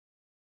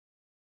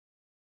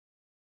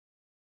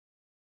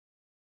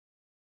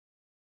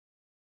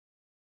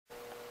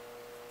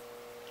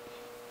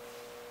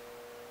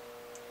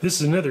This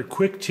is another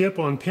quick tip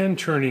on pen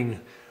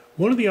turning.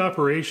 One of the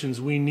operations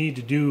we need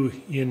to do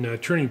in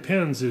turning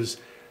pens is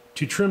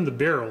to trim the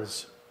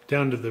barrels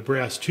down to the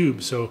brass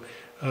tube. So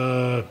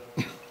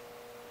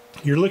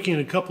you're looking at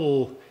a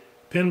couple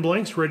pen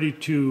blanks ready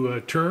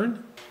to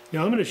turn.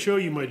 Now I'm going to show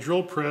you my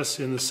drill press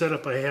and the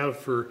setup I have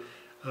for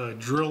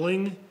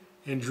drilling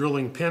and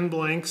drilling pen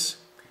blanks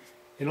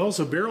and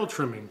also barrel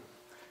trimming.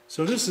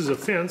 So this is a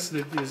fence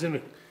that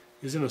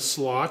is in a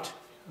slot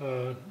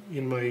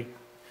in my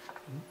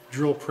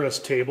drill press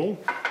table.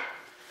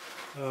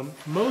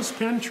 Most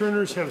pen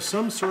turners have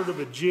some sort of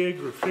a jig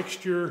or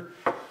fixture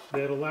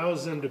that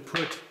allows them to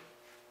put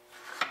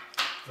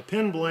a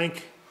pen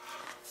blank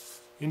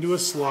into a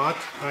slot.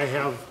 I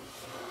have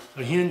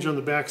a hinge on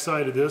the back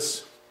side of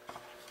this,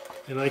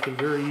 and I can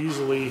very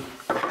easily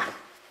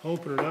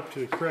open it up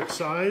to the correct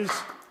size.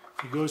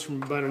 It goes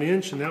from about 1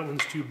 inch, and that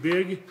one's too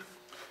big,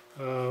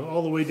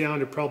 all the way down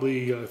to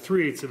probably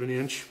 3/8 of an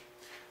inch.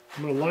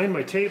 I'm going to line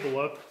my table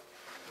up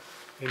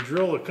and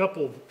drill a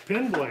couple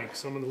pen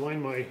blanks. I'm going to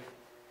line my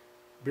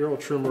barrel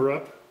trimmer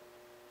up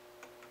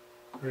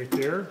right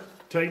there.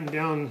 Tighten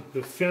down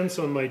the fence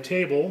on my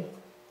table.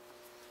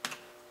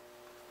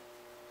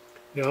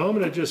 Now I'm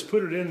going to just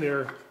put it in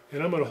there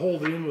and I'm going to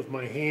hold it in with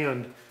my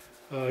hand.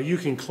 You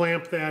can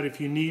clamp that if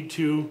you need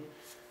to.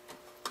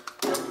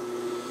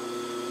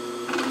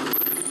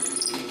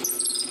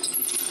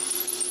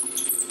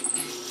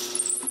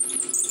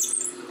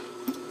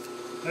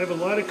 I have a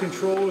lot of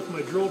control with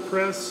my drill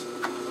press.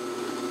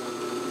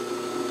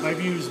 I've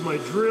used my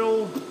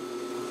drill.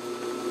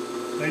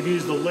 I've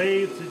used the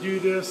lathe to do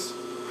this.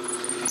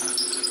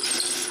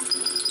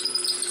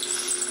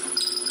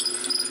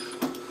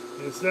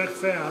 And it's that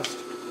fast.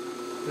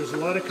 There's a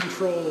lot of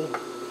control.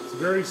 It's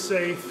very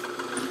safe.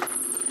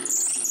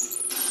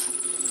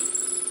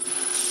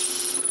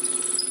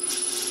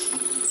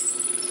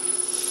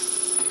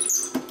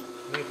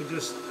 And I can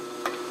just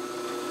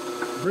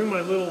bring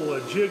my little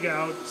jig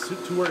out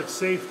to where it's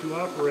safe to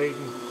operate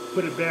and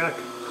put it back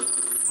on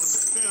the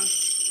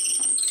fence.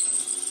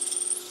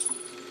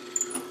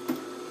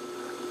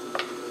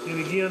 And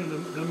again,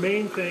 the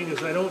main thing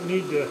is I don't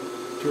need to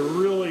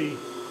really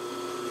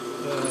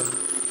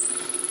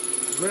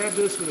grab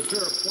this with a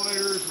pair of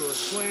pliers or a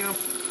clamp.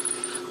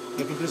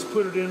 I can just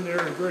put it in there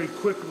and very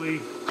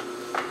quickly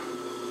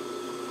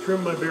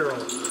trim my barrel.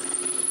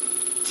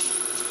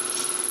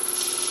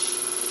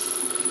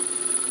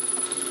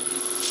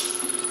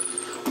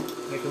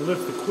 I can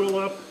lift the quill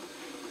up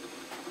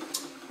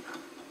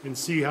and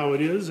see how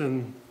it is,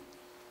 and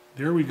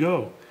there we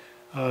go.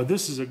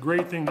 This is a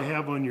great thing to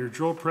have on your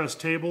drill press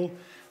table,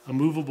 a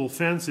movable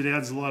fence. It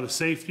adds a lot of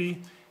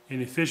safety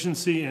and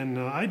efficiency, and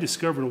I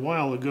discovered a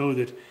while ago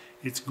that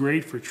it's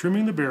great for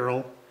trimming the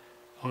barrel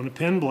on a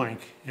pen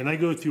blank. And I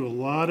go through a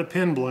lot of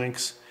pen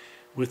blanks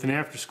with an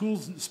after-school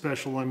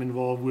special I'm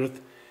involved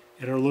with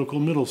at our local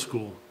middle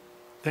school.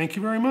 Thank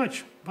you very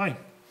much. Bye.